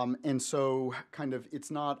 And so kind of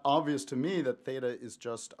it's not obvious to me that theta is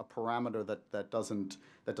just a parameter that doesn't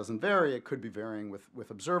vary. It could be varying with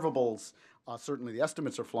observables. Certainly the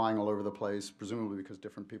estimates are flying all over the place, presumably because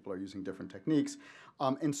different people are using different techniques.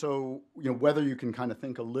 And so whether you can kind of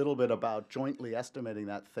think a little bit about jointly estimating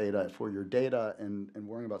that theta for your data and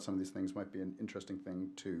worrying about some of these things might be an interesting thing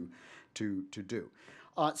to do.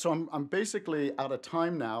 So I'm basically out of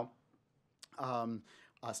time now.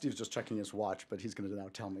 Steve's just checking his watch, but he's going to now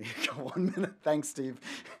tell me. 1 minute. Thanks, Steve.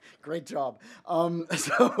 Great job.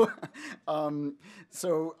 So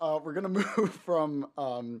we're going to move from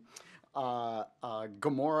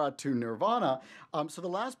Gomorrah to Nirvana. So the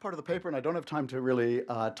last part of the paper, and I don't have time to really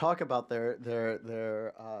talk about their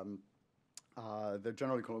they're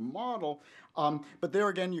generally called a model, but there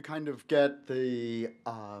again you kind of get the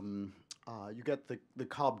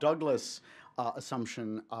Cobb-Douglas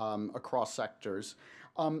assumption across sectors.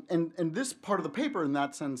 And this part of the paper, in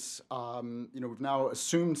that sense, we've now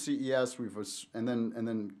assumed CES, and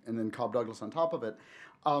then Cobb-Douglas on top of it.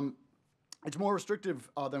 It's more restrictive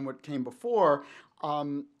than what came before,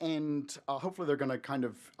 and hopefully they're going to kind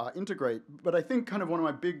of integrate. But I think kind of one of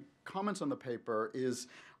my big comments on the paper is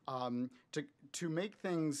to make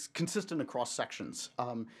things consistent across sections,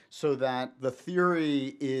 so that the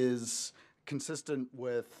theory is consistent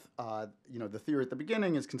with the theory at the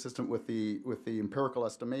beginning is consistent with the empirical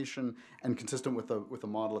estimation and consistent with the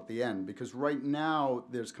model at the end. Because right now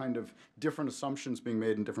there's kind of different assumptions being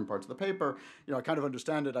made in different parts of the paper. I kind of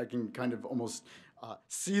understand it. I can kind of almost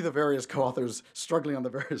see the various co-authors struggling on the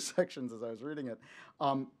various sections as I was reading it.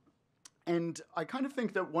 And I kind of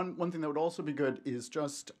think that one thing that would also be good is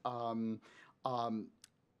just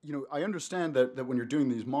I understand that when you're doing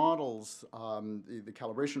these models, the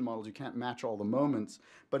calibration models, you can't match all the moments,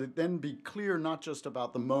 but it then be clear not just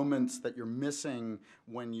about the moments that you're missing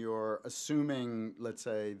when you're assuming, let's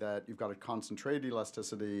say, that you've got a constant trade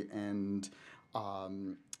elasticity and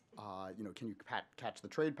can you catch the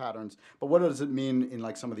trade patterns, but what does it mean in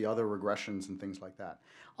like some of the other regressions and things like that.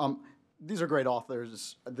 These are great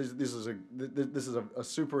authors. This is a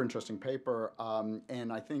super interesting paper,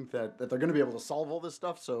 and I think that they're going to be able to solve all this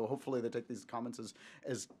stuff. So hopefully they take these comments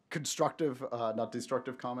as constructive, not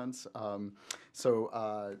destructive comments.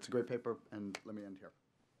 So it's a great paper, and let me end here.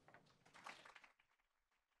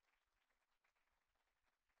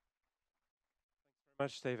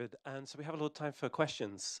 Thanks very much, David. And so we have a lot of time for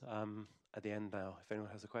questions at the end now, if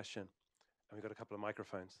anyone has a question. And we've got a couple of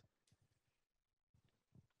microphones.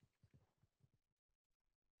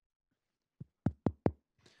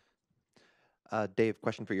 Dave,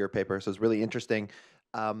 question for your paper. So it's really interesting.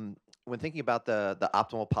 When thinking about the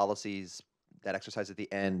optimal policies, that exercise at the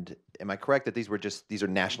end, am I correct that these are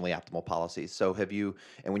nationally optimal policies? So and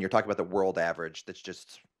when you're talking about the world average, that's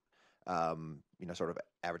just sort of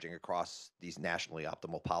averaging across these nationally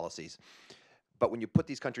optimal policies. But when you put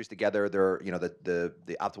these countries together,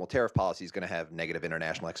 the optimal tariff policy is going to have negative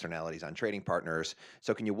international externalities on trading partners.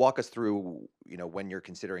 So can you walk us through, when you're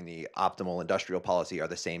considering the optimal industrial policy, are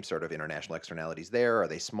the same sort of international externalities there? Are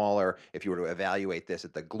they smaller? If you were to evaluate this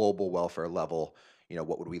at the global welfare level,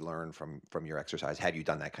 what would we learn from your exercise? Have you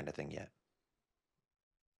done that kind of thing yet?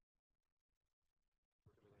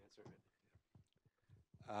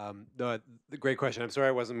 No, the great question. I'm sorry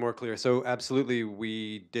I wasn't more clear. So absolutely,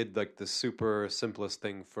 we did like the super simplest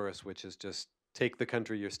thing first, which is just take the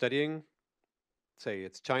country you're studying, say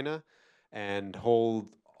it's China, and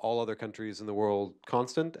hold all other countries in the world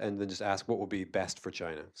constant, and then just ask what would be best for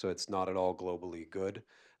China. So it's not at all globally good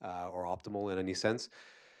or optimal in any sense.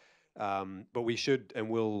 But we should and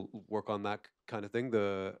will work on that kind of thing.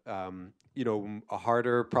 A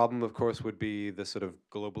harder problem, of course, would be the sort of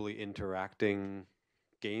globally interacting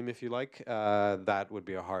game, if you like. That would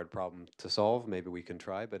be a hard problem to solve. Maybe we can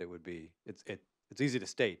try, but it's easy to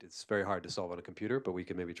state. It's very hard to solve on a computer, but we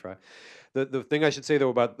can maybe try. The thing I should say though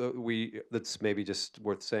about that's maybe just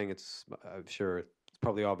worth saying. I'm sure it's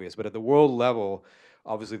probably obvious, but at the world level,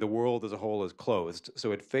 obviously the world as a whole is closed,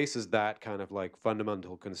 so it faces that kind of like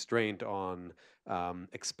fundamental constraint on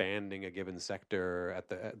expanding a given sector at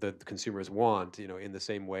the consumers want, in the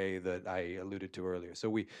same way that I alluded to earlier.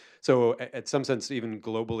 So at some sense, even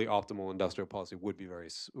globally optimal industrial policy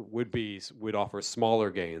would offer smaller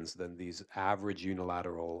gains than these average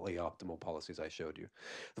unilaterally optimal policies I showed you.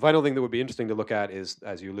 The final thing that would be interesting to look at is,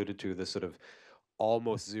 as you alluded to, this sort of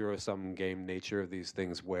almost zero-sum game nature of these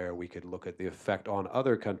things, where we could look at the effect on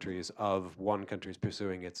other countries of one country's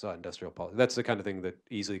pursuing its industrial policy. That's the kind of thing that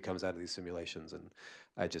easily comes out of these simulations, and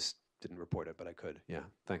I just didn't report it, but I could. Yeah,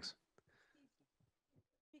 thanks.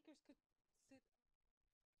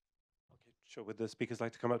 Okay, sure. Would the speakers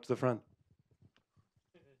like to come up to the front?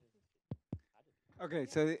 Okay,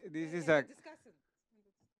 so this is a...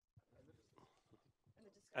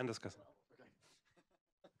 And discuss.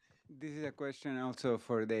 This is a question also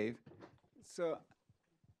for Dave. So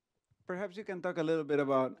perhaps you can talk a little bit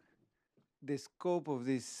about the scope of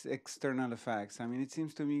these external effects. I mean, it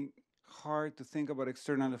seems to me hard to think about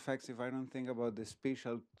external effects if I don't think about the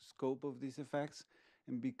spatial scope of these effects.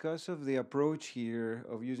 And because of the approach here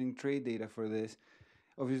of using trade data for this,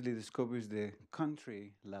 obviously the scope is the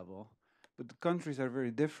country level, but the countries are very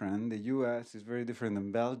different. The US is very different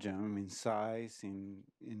than Belgium in size,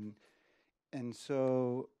 and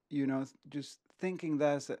so, just thinking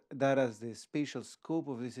that as the spatial scope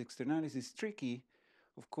of these externalities is tricky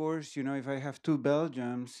Of course, if I have two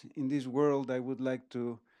Belgiums in this world, I would like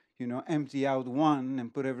to, empty out one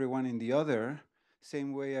and put everyone in the other.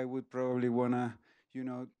 Same way I would probably want to,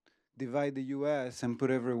 divide the US and put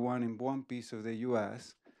everyone in one piece of the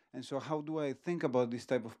US. And so how do I think about this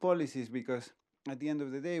type of policies? Because at the end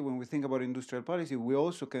of the day, when we think about industrial policy, we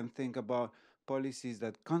also can think about policies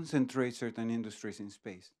that concentrate certain industries in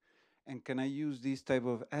space. And can I use these type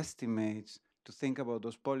of estimates to think about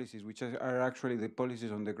those policies, which are actually the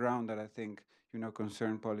policies on the ground that I think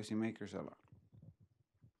concern policymakers a lot.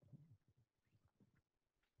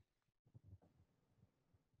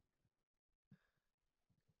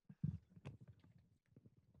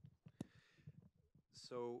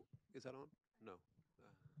 So, is that on? No.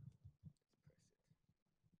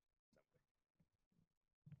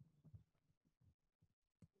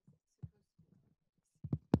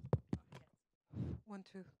 1,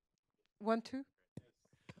 2. 1, 2.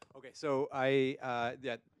 Okay, so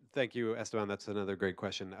yeah, thank you, Esteban. That's another great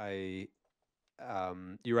question.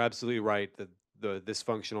 You're absolutely right that this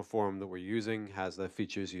functional form that we're using has the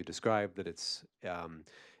features you described. That it's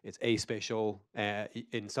aspatial.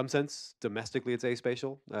 In some sense, domestically, it's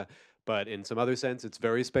aspatial, but in some other sense, it's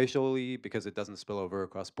very spatially because it doesn't spill over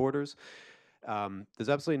across borders. There's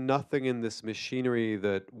absolutely nothing in this machinery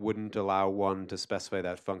that wouldn't allow one to specify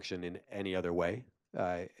that function in any other way.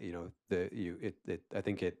 I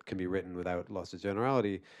think it can be written without loss of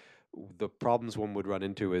generality. The problems one would run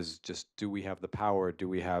into is just, do we have the power? Do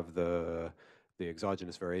we have the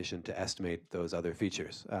exogenous variation to estimate those other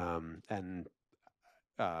features? And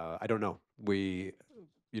I don't know.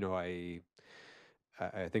 I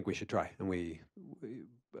think we should try, and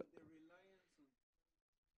but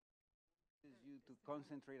You to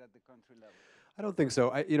concentrate at the country level. I don't think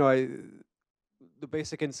so. The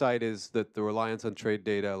basic insight is that the reliance on trade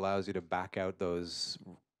data allows you to back out those,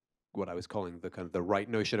 what I was calling the kind of the right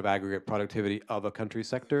notion of aggregate productivity of a country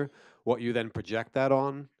sector. What you then project that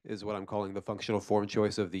on is what I'm calling the functional form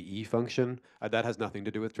choice of the E function. That has nothing to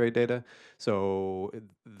do with trade data. So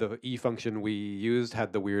the E function we used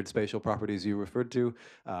had the weird spatial properties you referred to.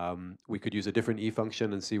 We could use a different E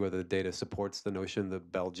function and see whether the data supports the notion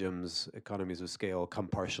that Belgium's economies of scale come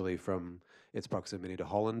partially from its proximity to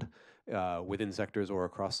Holland, within sectors or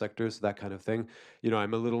across sectors, that kind of thing.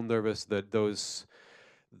 I'm a little nervous that those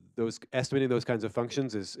estimating those kinds of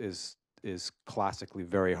functions is classically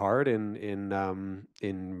very hard in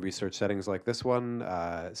research settings like this one.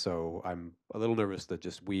 So I'm a little nervous that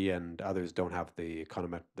just we and others don't have the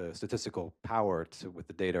statistical power with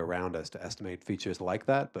the data around us to estimate features like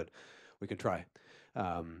that, but we can try.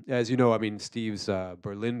 As you know, I mean, Steve's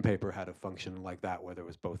Berlin paper had a function like that, where there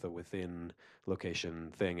was both a within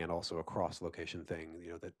location thing and also a cross location thing.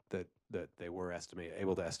 That they were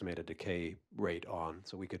able to estimate a decay rate on.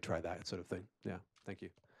 So we could try that sort of thing. Yeah. Thank you.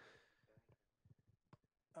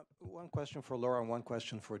 One question for Laura and one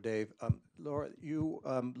question for Dave. Laura, you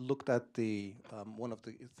looked at one of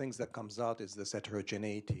the things that comes out is this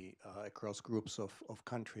heterogeneity across groups of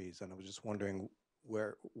countries, and I was just wondering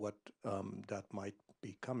what that might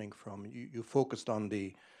be coming from. You focused on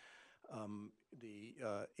the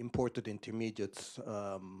imported intermediates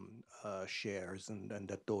shares, and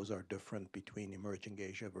that those are different between emerging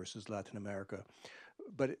Asia versus Latin America.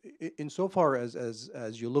 But insofar as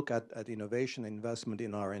you look at innovation investment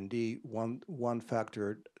in R&D, one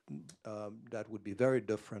factor that would be very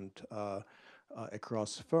different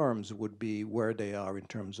across firms would be where they are in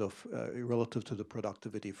terms of relative to the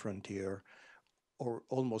productivity frontier, or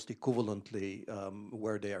almost equivalently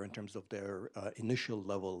where they are in terms of their initial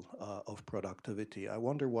level of productivity. I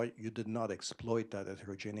wonder why you did not exploit that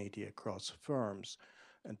heterogeneity across firms,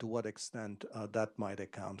 and to what extent that might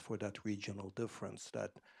account for that regional difference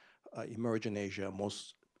that emerging Asia,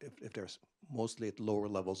 if there's mostly at lower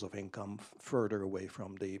levels of income, further away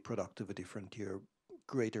from the productivity frontier,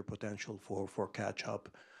 greater potential for catch-up,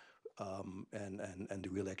 and the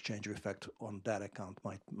real exchange effect on that account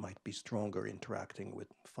might be stronger, interacting with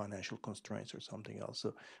financial constraints or something else.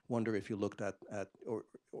 So wonder if you looked at or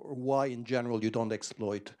why in general you don't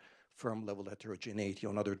exploit firm level heterogeneity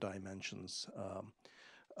on other dimensions.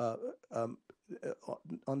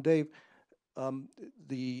 On Dave,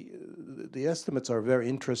 the estimates are very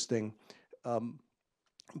interesting,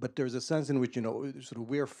 but there's a sense in which sort of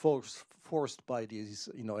we're forced by these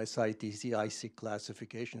SITC IC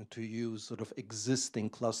classification to use sort of existing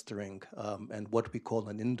clustering, and what we call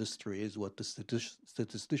an industry is what the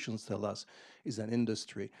statisticians tell us is an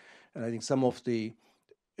industry, and I think some of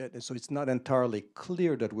so it's not entirely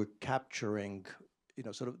clear that we're capturing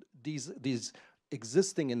sort of these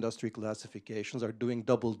existing industry classifications are doing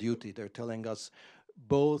double duty. They're telling us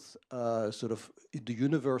both sort of the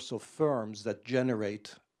universe of firms that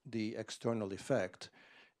generate the external effect.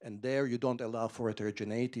 And there you don't allow for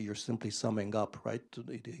heterogeneity, you're simply summing up, right, to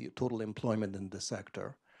the total employment in the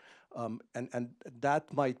sector. And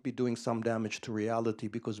that might be doing some damage to reality,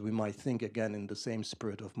 because we might think, again, in the same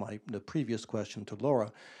spirit of the previous question to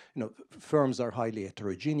Laura, firms are highly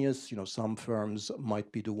heterogeneous. Some firms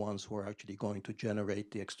might be the ones who are actually going to generate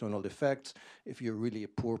the external effects. If you're really a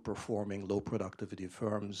poor performing, low productivity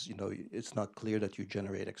firms, it's not clear that you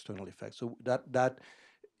generate external effects. So that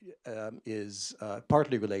is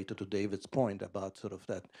partly related to David's point about sort of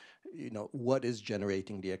that, what is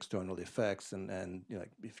generating the external effects, and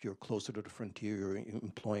if you're closer to the frontier, you're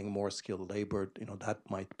employing more skilled labor, that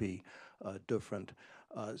might be different.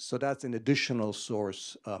 So that's an additional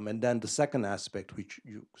source. And then the second aspect, which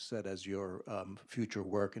you said as your future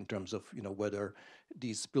work in terms of whether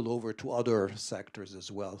these spill over to other sectors as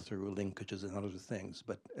well through linkages and other things.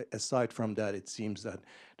 But aside from that, it seems that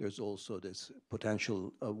there's also this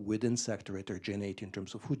potential within sector heterogeneity in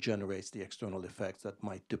terms of who generates the external effects that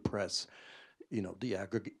might depress the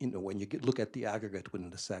aggregate. When you look at the aggregate within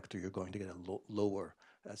the sector, you're going to get a lower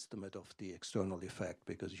estimate of the external effect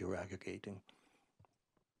because you're aggregating.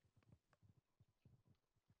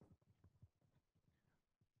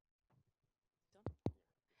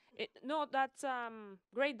 No, that's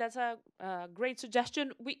great. That's a great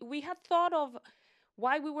suggestion. We had thought of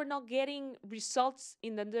why we were not getting results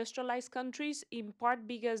in the industrialized countries, in part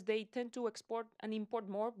because they tend to export and import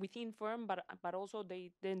more within firm, but also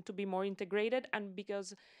they tend to be more integrated, and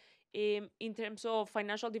because in terms of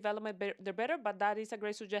financial development, they're better. But that is a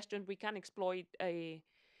great suggestion. We can exploit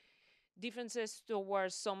differences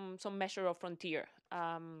towards some measure of frontier.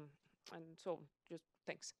 And so, just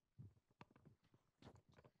thanks.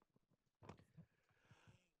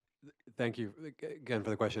 Thank you again for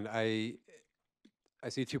the question. I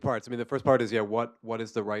see two parts. I mean, the first part is, what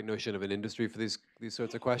is the right notion of an industry for these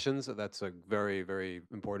sorts of questions? That's a very, very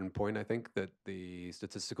important point. I think that the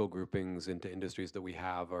statistical groupings into industries that we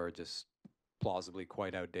have are just plausibly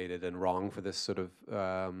quite outdated and wrong for this sort of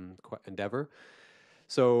endeavor.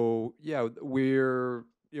 So yeah,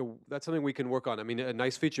 that's something we can work on. I mean, a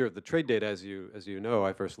nice feature of the trade data, as you know,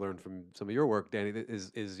 I first learned from some of your work, Danny, is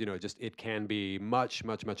just it can be much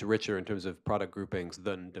richer in terms of product groupings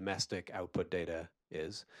than domestic output data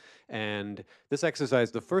is. And this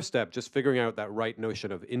exercise, the first step, just figuring out that right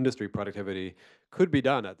notion of industry productivity, could be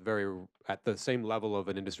done at the same level of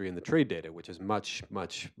an industry in the trade data, which is much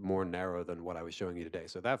more narrow than what I was showing you today.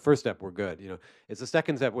 So that first step, we're good. It's the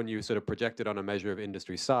second step when you sort of project it on a measure of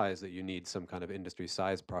industry size that you need some kind of industry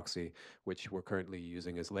size proxy, which we're currently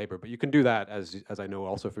using as labor. But you can do that, as I know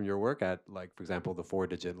also from your work, at, like, for example, the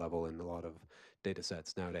 4-digit level in a lot of data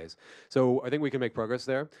sets nowadays. So I think we can make progress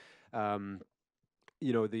there.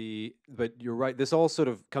 But you're right. This all sort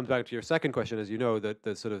of comes back to your second question, as you know, that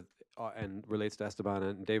the sort of and relates to Esteban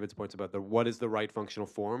and David's points about what is the right functional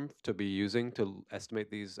form to be using to estimate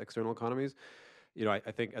these external economies. I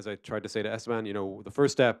think, as I tried to say to Esteban, the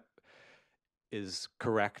first step is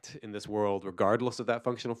correct in this world regardless of that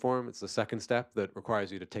functional form. It's the second step that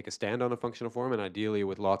requires you to take a stand on a functional form, and ideally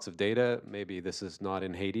with lots of data. Maybe this is not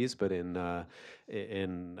in Hades, but in the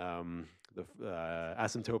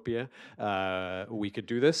asymptopia, we could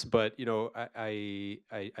do this. But I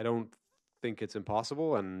don't think it's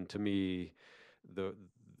impossible, and to me,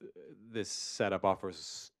 this setup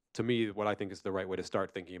offers, to me, what I think is the right way to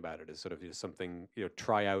start thinking about it is sort of something,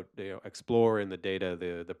 try out, explore in the data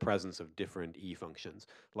the presence of different E functions,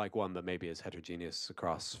 like one that maybe is heterogeneous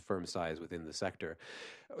across firm size within the sector.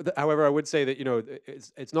 However, I would say that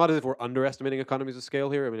it's not as if we're underestimating economies of scale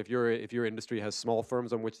here. I mean, if your industry has small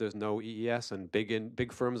firms on which there's no EES and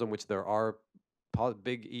big firms on which there are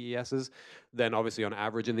big EESs, then obviously on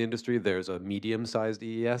average in the industry there's a medium-sized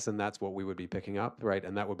EES, and that's what we would be picking up, right?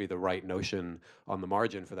 And that would be the right notion on the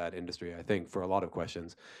margin for that industry, I think, for a lot of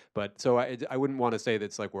questions. But so I wouldn't want to say that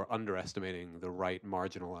it's like we're underestimating the right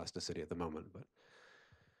marginal elasticity at the moment. But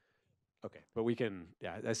okay, but we can,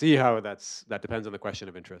 I see how that depends on the question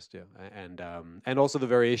of interest, and also the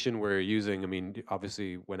variation we're using. I mean,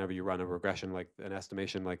 obviously, whenever you run a regression, like an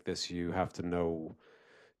estimation like this, you have to know.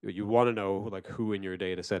 You want to know, like, who in your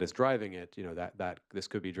data set is driving it. That this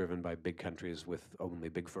could be driven by big countries with only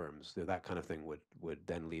big firms. That kind of thing would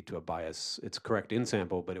then lead to a bias. It's correct in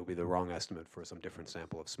sample, but it would be the wrong estimate for some different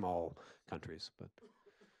sample of small countries. But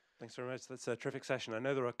thanks very much. That's a terrific session. I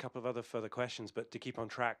know there are a couple of other further questions, but to keep on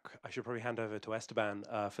track, I should probably hand over to Esteban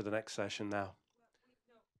for the next session now.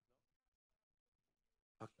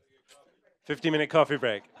 15-minute coffee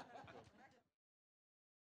break.